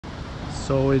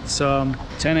So it's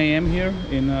 10 a.m. here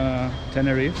in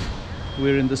Tenerife.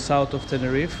 We're in the south of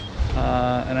Tenerife,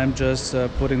 and I'm just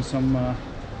putting some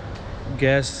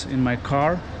gas in my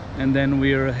car, and then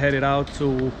we're headed out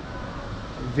to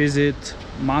visit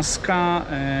Masca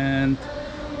and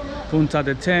Punta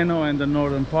de Teno and the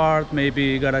northern part,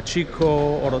 maybe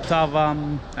Garachico,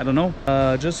 Orotava, I don't know.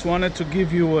 Just wanted to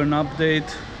give you an update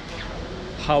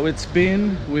how it's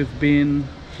been. We've been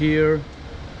here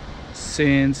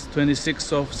since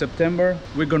 26th of September.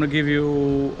 We're gonna give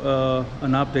you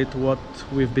an update what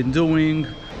we've been doing,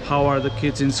 how are the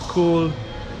kids in school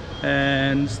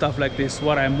and stuff like this,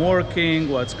 what I'm working,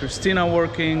 what's Christina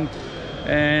working,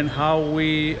 and how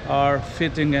we are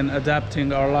fitting and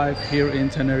adapting our life here in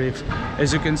Tenerife.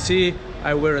 As you can see,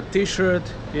 I wear a t-shirt.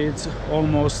 It's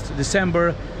almost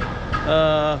December.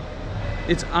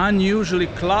 It's unusually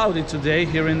cloudy today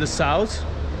here in the south,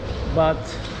 but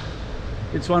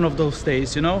it's one of those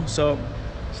days, you know, so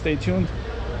stay tuned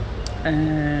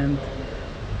and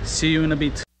see you in a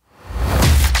bit.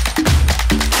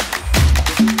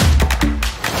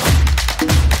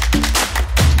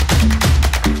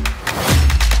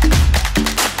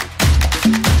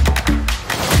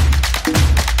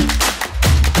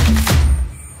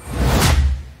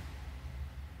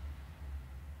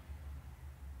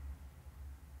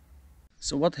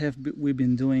 So what have we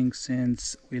been doing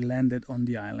since we landed on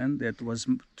the island? That was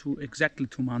exactly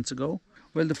 2 months ago.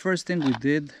 Well, the first thing we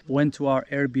did, went to our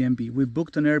Airbnb. We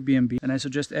booked an Airbnb, and I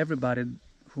suggest everybody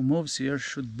who moves here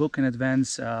should book in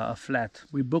advance a flat.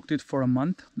 We booked it for a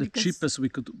month, the cheapest we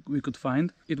could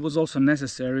find. It was also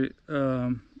necessary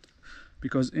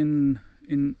because in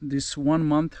this 1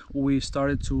 month we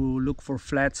started to look for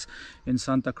flats in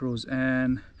Santa Cruz,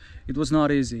 and it was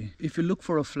not easy. If you look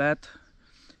for a flat,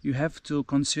 you have to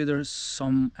consider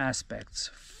some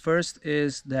aspects. First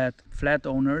is that flat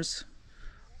owners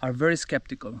are very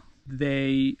skeptical.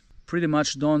 They pretty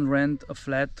much don't rent a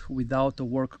flat without a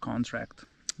work contract.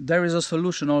 There is a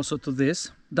solution also to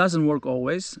this. Doesn't work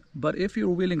always, but if you're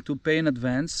willing to pay in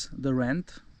advance the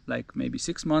rent, like maybe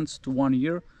 6 months to 1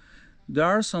 year, there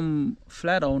are some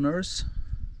flat owners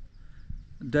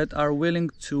that are willing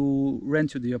to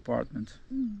rent you the apartment.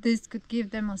 This could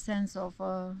give them a sense of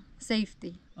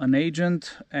safety. An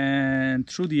agent, and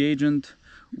through the agent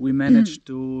we managed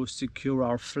to secure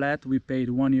our flat. We paid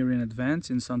 1 year in advance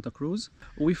in Santa Cruz.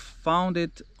 We found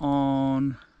it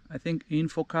on, I think,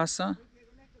 Infocasa.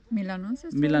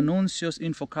 Milanuncios,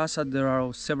 Infocasa. There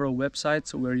are several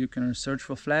websites where you can search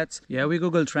for flats. Yeah, we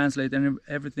Google Translate and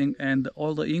everything, and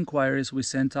all the inquiries we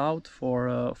sent out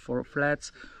for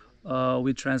flats,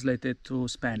 we translate it to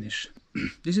Spanish.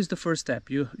 This is the first step.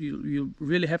 You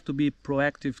really have to be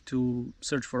proactive to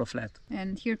search for a flat.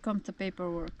 And here comes the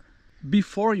paperwork.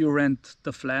 Before you rent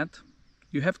the flat,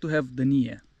 you have to have the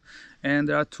NIE. And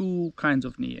there are two kinds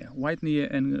of NIE, white NIE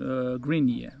and green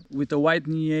NIE. With the white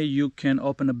NIE, you can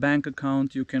open a bank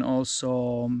account. You can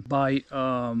also buy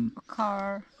a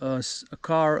car,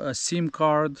 a SIM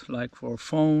card, like for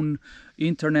phone,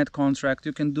 internet contract.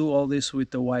 You can do all this with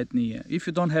the white NIE. If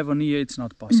you don't have a NIE, it's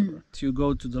not possible. You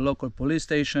go to the local police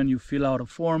station, you fill out a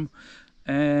form,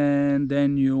 and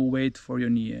then you wait for your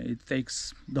NIE. It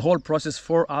takes, the whole process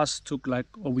for us took like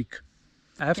a week.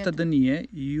 After the NIE,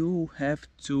 you have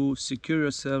to secure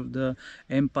yourself the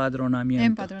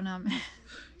empadronamiento.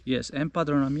 Yes,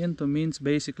 empadronamiento means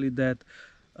basically that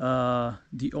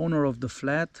the owner of the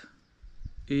flat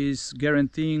is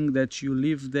guaranteeing that you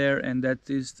live there and that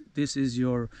this is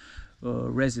your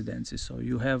residency. So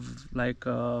you have like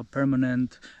a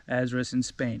permanent address in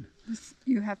Spain.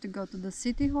 You have to go to the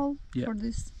city hall for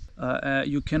this?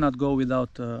 You cannot go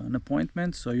without an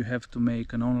appointment, so you have to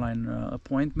make an online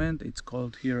appointment. It's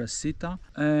called here a cita,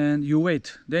 and you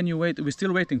wait. Then you wait. We're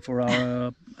still waiting for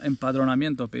our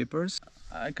empadronamiento papers.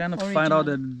 I kind of find out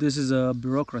that this is a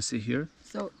bureaucracy here.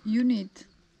 So you need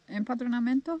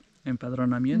empadronamiento,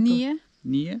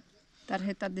 NIE,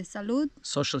 tarjeta de salud,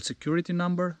 social security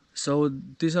number. So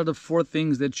these are the 4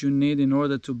 things that you need in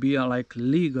order to be like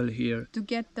legal here. To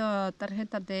get the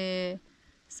tarjeta de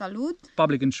salud,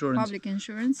 public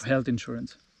insurance, health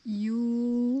insurance,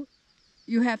 you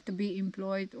have to be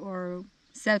employed or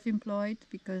self-employed,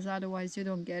 because otherwise you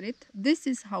don't get it. This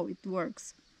is how it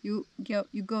works. You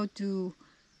go to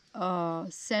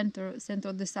centro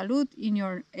de salud in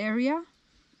your area.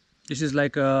 This is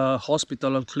like a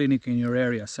hospital or clinic in your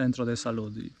area, Centro de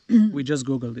Salud. We just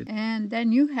Googled it. And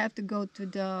then you have to go to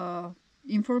the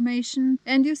information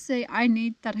and you say, I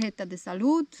need tarjeta de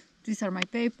salud. These are my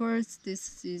papers.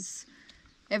 This is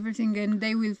everything. And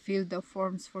they will fill the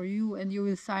forms for you and you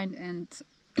will sign. And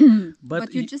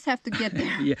But you just have to get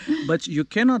there. Yeah, but you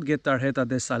cannot get tarjeta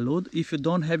de salud if you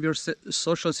don't have your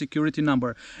social security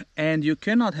number, and you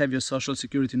cannot have your social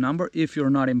security number if you're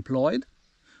not employed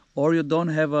or you don't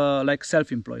have a like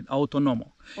self-employed,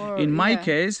 autónomo. In my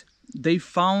case, they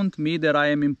found me that I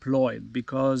am employed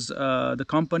because the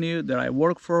company that I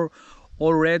work for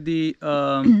already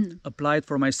applied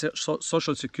for my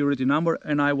social security number,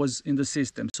 and I was in the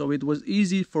system. So it was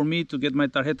easy for me to get my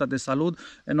tarjeta de salud,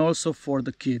 and also for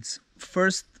the kids.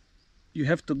 First, you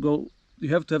have to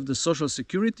have the social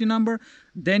security number,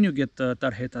 then you get the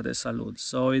tarjeta de salud.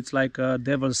 So it's like a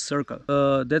devil's circle.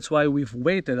 That's why we've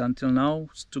waited until now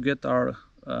to get our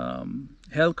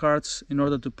health cards in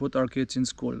order to put our kids in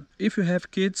school. If you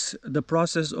have kids, the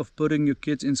process of putting your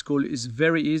kids in school is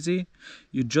very easy.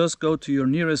 You just go to your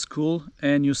nearest school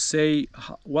and you say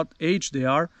what age they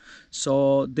are,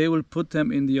 so they will put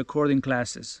them in the according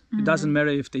classes. It doesn't matter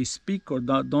if they speak or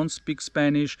don't speak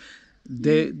Spanish.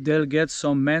 They'll get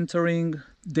some mentoring.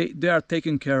 They are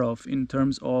taken care of in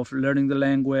terms of learning the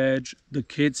language. The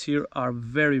kids here are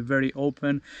very, very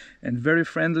open and very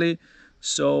friendly.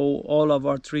 So all of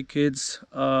our 3 kids,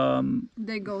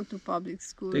 they go to public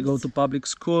schools. They go to public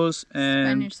schools, and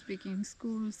Spanish-speaking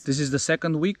schools. This is the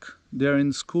 2nd week they're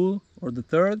in school, or the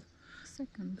 3rd?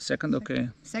 Second, okay.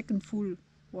 Second full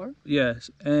work. Yes,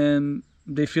 and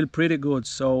they feel pretty good.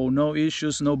 So no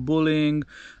issues, no bullying,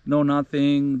 no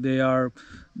nothing. They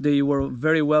were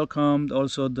very welcomed.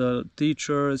 Also the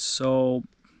teachers. So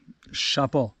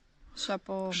chapeau.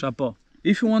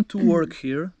 If you want to work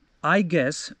here, I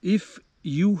guess if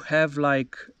you have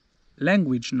like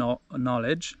language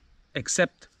knowledge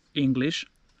except English,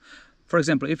 for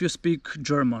example, if you speak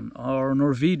German or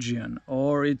Norwegian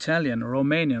or Italian or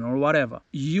Romanian or whatever,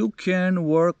 you can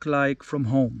work like from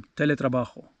home,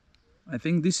 teletrabajo. I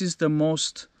think this is the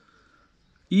most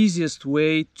easiest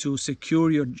way to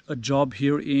secure a job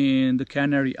here in the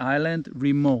Canary Island,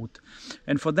 remote.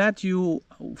 And for that,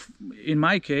 in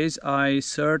my case, I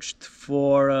searched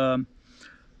for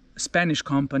Spanish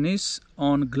companies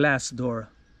on Glassdoor.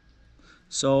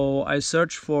 So I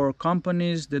searched for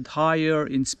companies that hire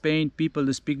in Spain people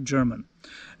that speak German,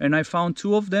 and I found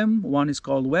 2 of them. One is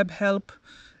called WebHelp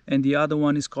and the other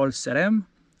one is called Serem.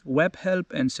 WebHelp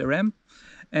and Serem,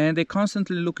 and they're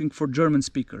constantly looking for German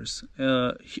speakers,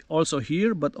 also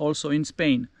here but also in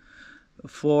Spain,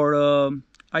 for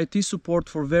IT support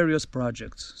for various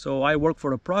projects. So I work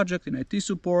for a project in IT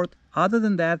support. Other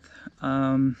than that,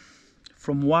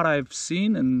 from what I've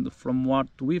seen and from what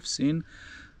we've seen,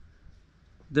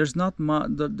 there's not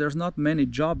many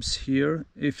jobs here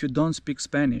if you don't speak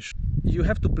Spanish. You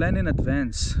have to plan in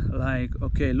advance, like,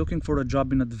 okay, looking for a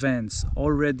job in advance,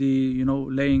 already,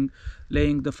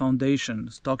 laying the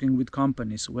foundations, talking with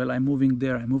companies. Well, I'm moving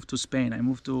there, I moved to Spain, I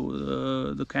moved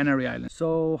to the Canary Islands.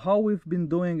 So how we've been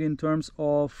doing in terms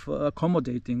of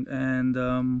accommodating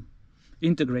and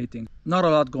integrating, not a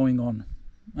lot going on.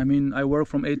 I mean, I work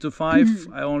from 8 to 5,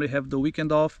 I only have the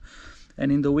weekend off,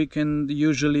 and in the weekend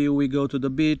usually we go to the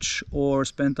beach or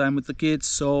spend time with the kids,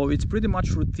 so it's pretty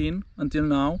much routine until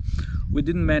now. We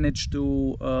didn't manage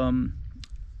to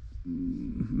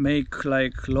make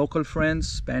like local friends,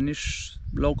 Spanish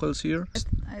locals here.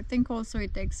 I think also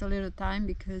it takes a little time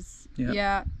because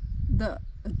the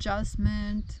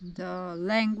adjustment, the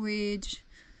language,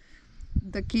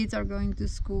 the kids are going to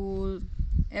school,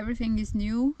 everything is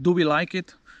new. Do we like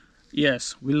it?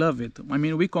 Yes, we love it. I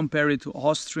mean, we compare it to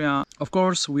Austria. Of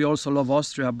course, we also love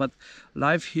Austria, but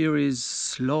life here is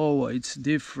slow, it's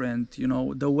different,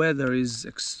 the weather is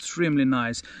extremely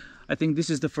nice. I think this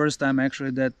is the first time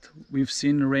actually that we've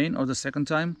seen rain, or the second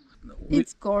time.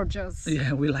 It's gorgeous.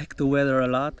 Yeah, we like the weather a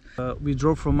lot. We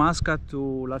drove from Mascat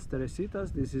to Las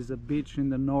Teresitas. This is a beach in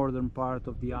the northern part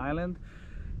of the island,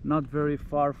 not very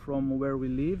far from where we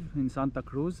live in Santa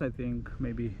Cruz. I think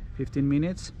maybe 15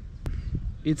 minutes.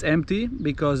 It's empty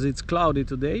because it's cloudy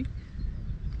today.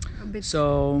 A bit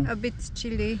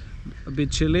chilly. A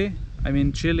bit chilly. I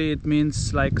mean, chilly, it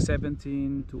means like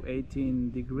 17 to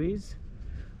 18 degrees.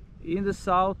 In the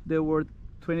south there were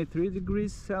 23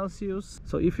 degrees Celsius.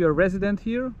 So if you're a resident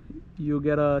here, you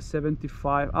get a up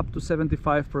to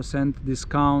 75%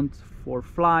 discount for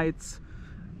flights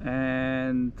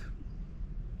and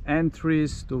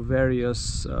entries to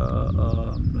various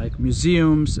like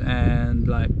museums and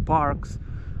like parks,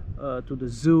 to the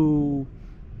zoo,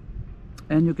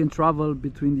 and you can travel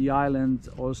between the islands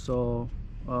also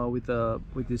with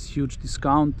this huge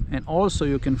discount, and also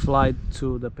you can fly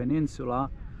to the peninsula.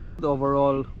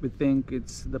 Overall, we think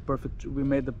we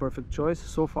made the perfect choice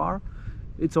so far.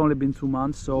 It's only been 2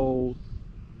 months, so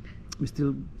we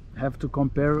still have to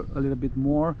compare a little bit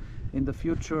more in the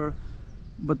future.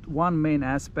 but one main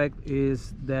aspect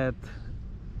is that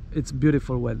it's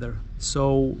beautiful weather.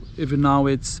 So even now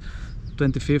it's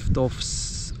 25th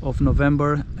of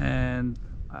November and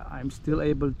I'm still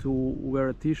able to wear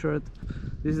a t-shirt.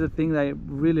 This is the thing that I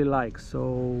really like,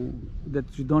 so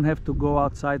that you don't have to go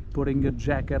outside putting your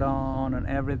jacket on and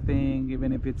everything,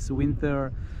 even if it's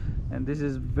winter. And this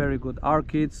is very good. Our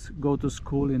kids go to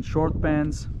school in short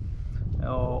pants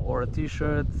or a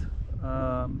t-shirt,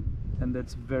 and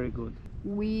that's very good.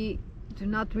 We do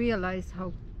not realize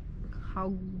how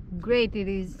great it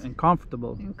is And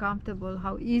comfortable.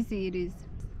 how easy it is.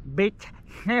 Bitch,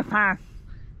 you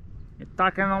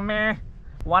talking to me?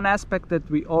 One aspect that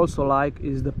we also like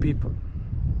is the people.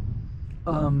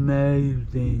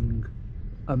 Amazing.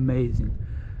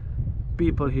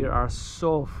 People here are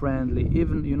so friendly.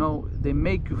 Even, you know, they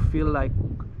make you feel like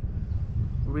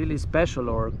really special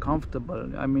or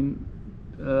comfortable. I mean,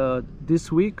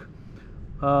 this week,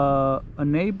 a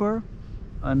neighbor,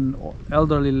 an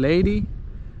elderly lady,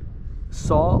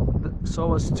 saw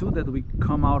us too, that we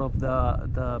come out of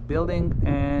the building,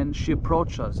 and she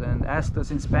approached us and asked us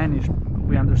in Spanish.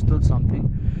 We understood something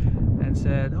and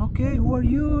said, okay, who are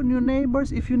you, new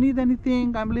neighbors? If you need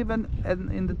anything, I'm living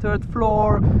in the 3rd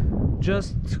floor,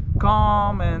 just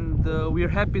come, and we're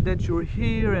happy that you're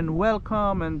here and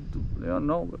welcome, and you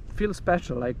know, feel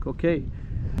special, like, okay.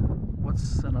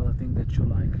 What's another thing that you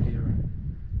like here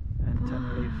in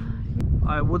Tenerife?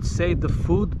 I would say the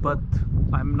food, but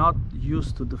I'm not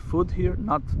used to the food here,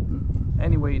 not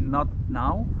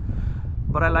now,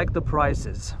 but I like the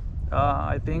prices.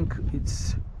 I think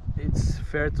it's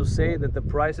fair to say that the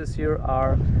prices here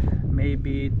are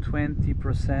maybe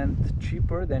 20%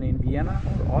 cheaper than in Vienna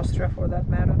or Austria, for that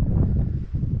matter.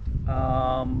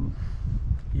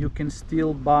 You can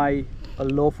still buy a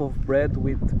loaf of bread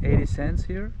with 80 cents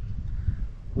here,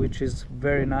 which is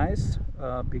very nice,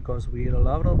 because we eat a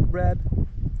lot of bread.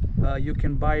 You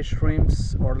can buy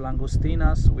shrimps or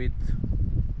langostinas with,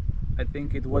 I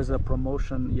think it was a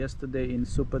promotion yesterday in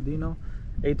Supadino,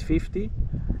 850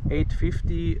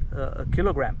 a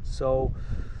kilogram. So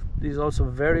this is also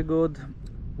very good.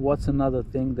 What's another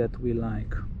thing that we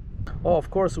like? Oh, of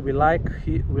course, we like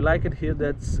it here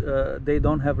that they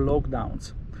don't have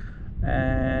lockdowns,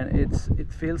 and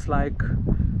it feels like,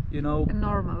 you know,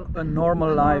 a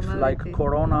normal life. Like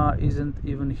Corona isn't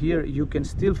even here. You can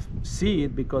still see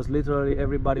it because literally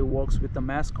everybody walks with a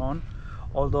mask on,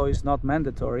 although it's not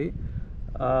mandatory.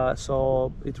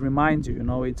 So it reminds you, you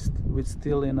know, we're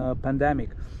still in a pandemic.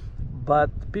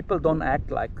 But people don't act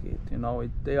like it, you know.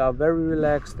 They are very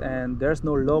relaxed, and there's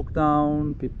no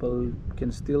lockdown. People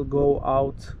can still go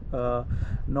out.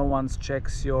 No one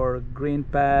checks your green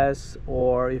pass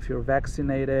or if you're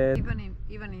vaccinated.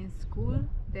 Even in school,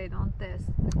 they don't test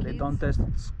the kids. They don't test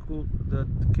the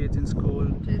kids in school.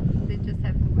 They just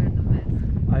have to wear the mask.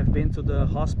 I've been to the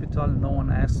hospital. No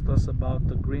one asked us about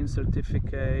the green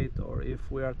certificate or if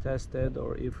we are tested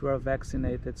or if we are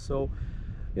vaccinated. So,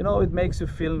 you know, it makes you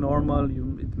feel normal.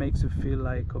 It makes you feel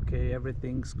like, okay,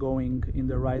 everything's going in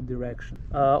the right direction.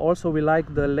 Also, we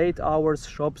like the late hours.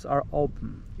 Shops are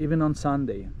open, even on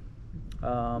Sunday.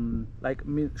 Like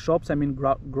shops, I mean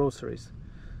groceries.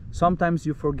 Sometimes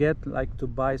you forget, like, to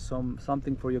buy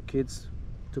something for your kids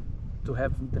to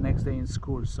have the next day in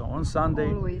school. So on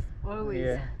Sunday, always,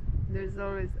 yeah. There's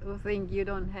always a thing you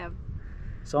don't have.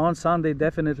 So on Sunday,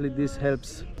 definitely this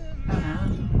helps.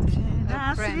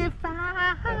 A friend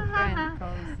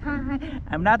calls.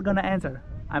 I'm not gonna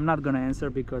answer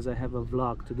because I have a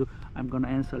vlog to do. I'm gonna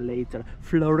answer later.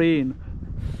 Florine.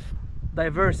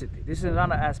 Diversity. This is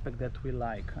another aspect that we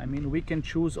like. I mean, we can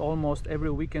choose almost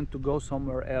every weekend to go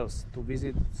somewhere else, to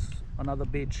visit another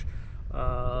beach.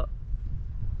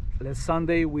 Last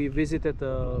Sunday we visited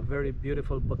a very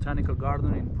beautiful botanical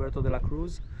garden in Puerto de la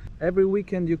Cruz. Every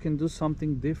weekend you can do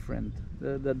something different.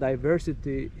 The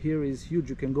diversity here is huge.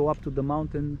 You can go up to the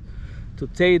mountain to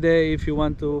Teide if you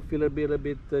want to feel a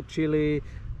bit chilly,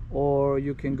 or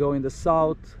you can go in the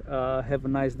south, have a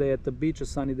nice day at the beach, a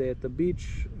sunny day at the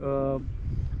beach,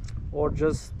 or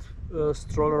just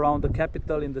stroll around the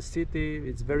capital in the city.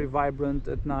 It's very vibrant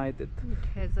at night. It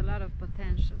has a lot of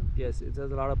potential. Yes, it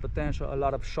has a lot of potential, a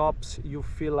lot of shops. You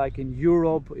feel like in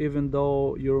Europe, even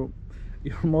though you're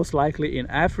most likely in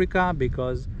Africa,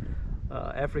 because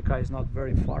Africa is not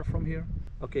very far from here.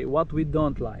 Okay, what we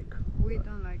don't like. We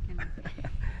don't like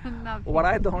anything. What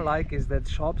I don't like is that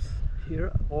shops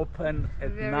here open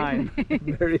at 9,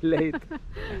 very late.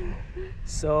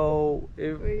 So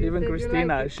even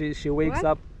Christina, she wakes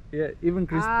up Yeah, even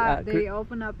they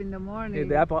open up in the morning.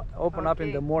 They open up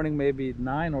in the morning, maybe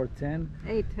 9 or 10.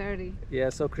 8:30. Yeah,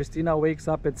 so Christina wakes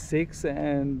up at 6,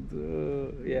 and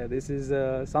yeah, this is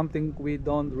something we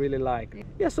don't really like.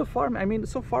 Yeah, so far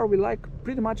we like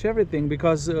pretty much everything,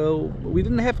 because we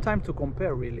didn't have time to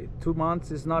compare really. 2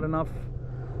 months is not enough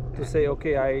to say,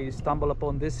 okay, I stumble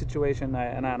upon this situation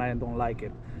and I don't like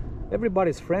it.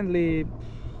 Everybody's friendly.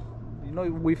 You know,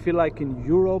 we feel like in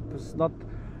Europe. It's not.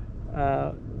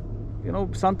 You know,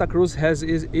 Santa Cruz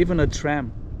is even a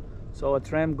tram. So a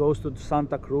tram goes to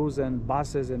Santa Cruz, and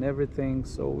buses and everything.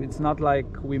 So it's not like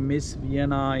we miss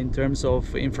Vienna in terms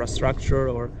of infrastructure.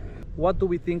 Or what do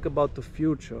we think about the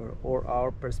future or our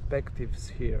perspectives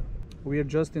here? We are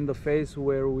just in the phase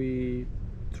where we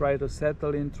try to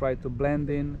settle in, try to blend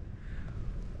in.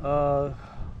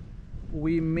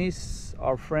 We miss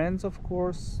our friends, of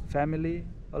course, family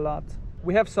a lot.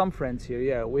 We have some friends here,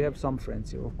 yeah, we have some friends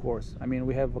here, of course. I mean,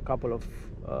 we have a couple of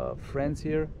friends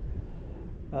here,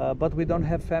 but we don't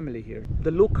have family here. The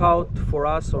lookout for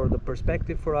us, or the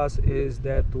perspective for us, is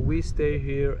that we stay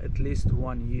here at least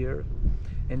 1 year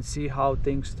and see how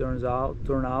things turn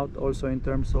out. Also in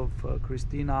terms of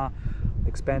Christina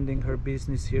expanding her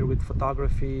business here with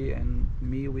photography and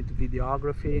me with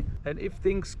videography. And if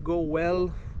things go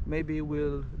well, maybe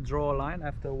we'll draw a line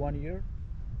after 1 year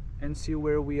and see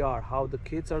where we are, how the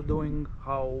kids are doing,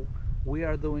 how we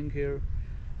are doing here.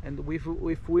 And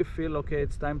if we feel okay,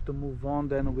 it's time to move on,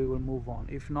 then we will move on.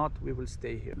 If not, we will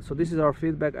stay here. So this is our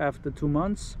feedback after 2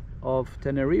 months of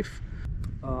Tenerife.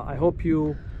 I hope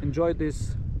you enjoyed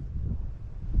this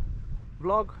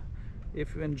vlog.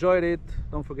 If you enjoyed it,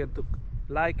 don't forget to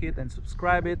like it and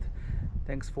subscribe it.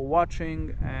 Thanks for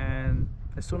watching, and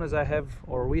as soon as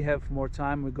we have more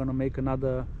time, we're gonna make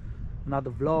another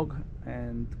vlog,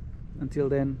 and until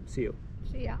then, see you.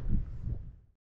 See ya.